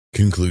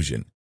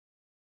Conclusion.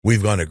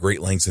 We've gone to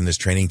great lengths in this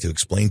training to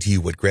explain to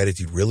you what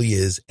gratitude really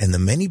is and the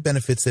many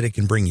benefits that it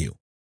can bring you.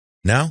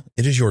 Now,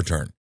 it is your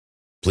turn.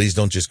 Please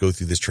don't just go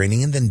through this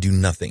training and then do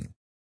nothing.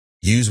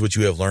 Use what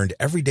you have learned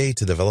every day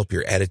to develop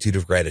your attitude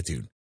of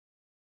gratitude.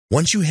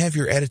 Once you have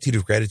your attitude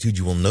of gratitude,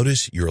 you will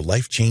notice your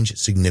life change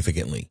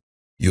significantly.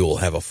 You will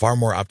have a far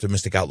more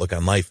optimistic outlook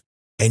on life,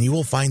 and you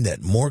will find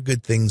that more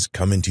good things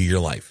come into your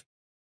life.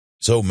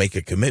 So make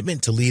a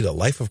commitment to lead a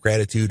life of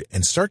gratitude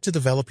and start to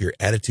develop your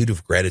attitude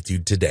of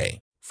gratitude today.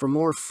 For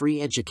more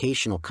free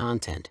educational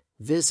content,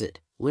 visit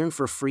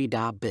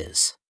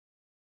learnforfree.biz.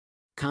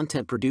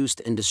 Content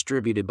produced and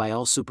distributed by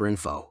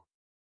AllSuperInfo.